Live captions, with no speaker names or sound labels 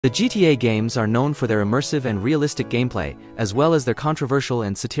The GTA games are known for their immersive and realistic gameplay, as well as their controversial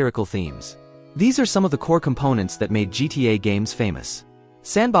and satirical themes. These are some of the core components that made GTA games famous.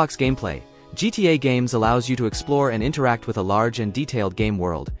 Sandbox gameplay. GTA games allows you to explore and interact with a large and detailed game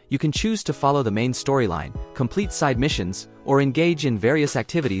world. You can choose to follow the main storyline, complete side missions, or engage in various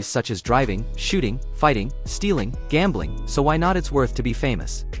activities such as driving, shooting, fighting, stealing, gambling, so why not? It's worth to be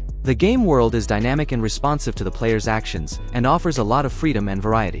famous. The game world is dynamic and responsive to the player's actions, and offers a lot of freedom and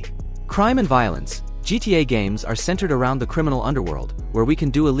variety. Crime and violence. GTA games are centered around the criminal underworld, where we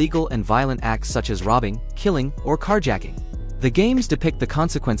can do illegal and violent acts such as robbing, killing, or carjacking. The games depict the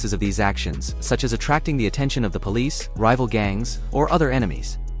consequences of these actions, such as attracting the attention of the police, rival gangs, or other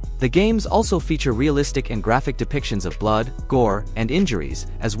enemies. The games also feature realistic and graphic depictions of blood, gore, and injuries,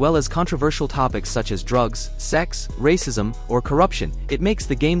 as well as controversial topics such as drugs, sex, racism, or corruption. It makes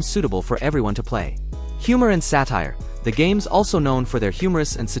the games suitable for everyone to play. Humor and satire. The games also known for their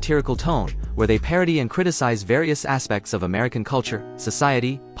humorous and satirical tone, where they parody and criticize various aspects of American culture,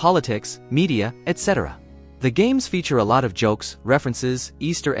 society, politics, media, etc. The games feature a lot of jokes, references,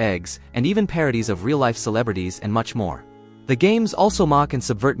 Easter eggs, and even parodies of real-life celebrities and much more. The games also mock and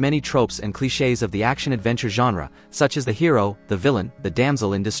subvert many tropes and cliches of the action-adventure genre, such as the hero, the villain, the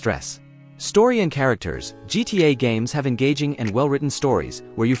damsel in distress. Story and characters. GTA games have engaging and well-written stories,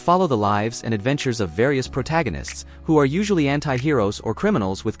 where you follow the lives and adventures of various protagonists, who are usually anti-heroes or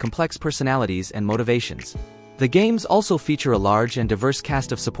criminals with complex personalities and motivations. The games also feature a large and diverse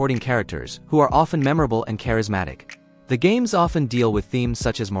cast of supporting characters, who are often memorable and charismatic. The games often deal with themes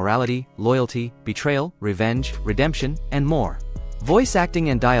such as morality, loyalty, betrayal, revenge, redemption, and more. Voice acting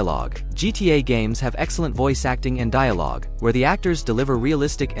and dialogue. GTA games have excellent voice acting and dialogue, where the actors deliver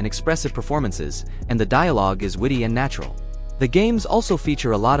realistic and expressive performances, and the dialogue is witty and natural. The games also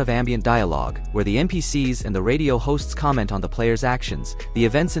feature a lot of ambient dialogue, where the NPCs and the radio hosts comment on the player's actions, the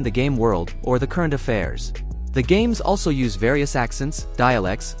events in the game world, or the current affairs. The games also use various accents,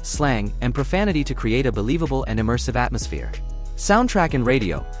 dialects, slang, and profanity to create a believable and immersive atmosphere. Soundtrack and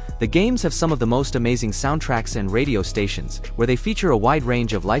radio. The games have some of the most amazing soundtracks and radio stations, where they feature a wide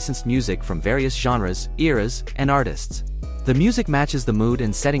range of licensed music from various genres, eras, and artists. The music matches the mood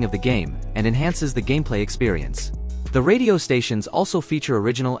and setting of the game, and enhances the gameplay experience. The radio stations also feature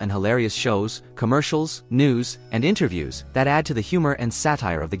original and hilarious shows, commercials, news, and interviews that add to the humor and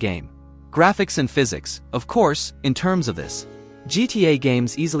satire of the game. Graphics and physics. Of course, in terms of this, GTA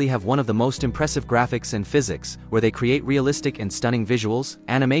games easily have one of the most impressive graphics and physics, where they create realistic and stunning visuals,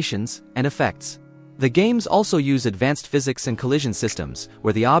 animations, and effects. The games also use advanced physics and collision systems,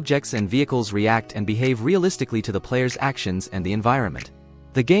 where the objects and vehicles react and behave realistically to the player's actions and the environment.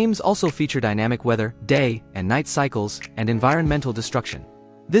 The games also feature dynamic weather, day, and night cycles, and environmental destruction.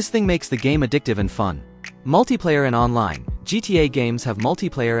 This thing makes the game addictive and fun. Multiplayer and online. GTA games have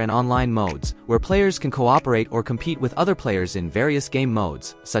multiplayer and online modes, where players can cooperate or compete with other players in various game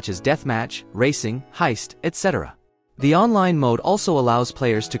modes, such as deathmatch, racing, heist, etc. The online mode also allows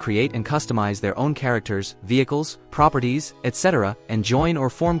players to create and customize their own characters, vehicles, properties, etc., and join or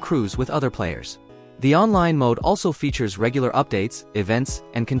form crews with other players. The online mode also features regular updates, events,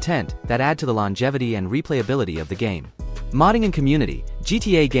 and content that add to the longevity and replayability of the game. Modding and community.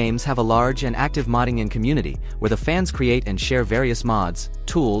 GTA games have a large and active modding and community, where the fans create and share various mods,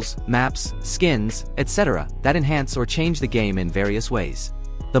 tools, maps, skins, etc., that enhance or change the game in various ways.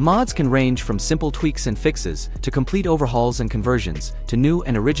 The mods can range from simple tweaks and fixes, to complete overhauls and conversions, to new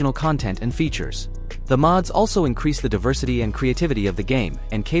and original content and features. The mods also increase the diversity and creativity of the game,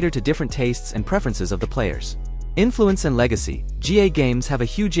 and cater to different tastes and preferences of the players. Influence and legacy. GTA games have a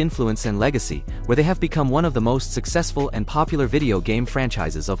huge influence and legacy, where they have become one of the most successful and popular video game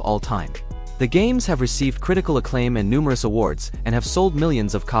franchises of all time. The games have received critical acclaim and numerous awards, and have sold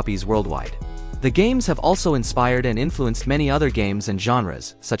millions of copies worldwide. The games have also inspired and influenced many other games and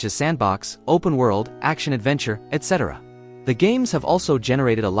genres, such as sandbox, open world, action-adventure, etc. The games have also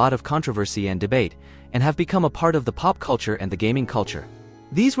generated a lot of controversy and debate, and have become a part of the pop culture and the gaming culture.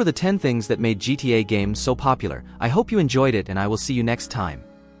 These were the 10 things that made GTA games so popular. I hope you enjoyed it, and I will see you next time.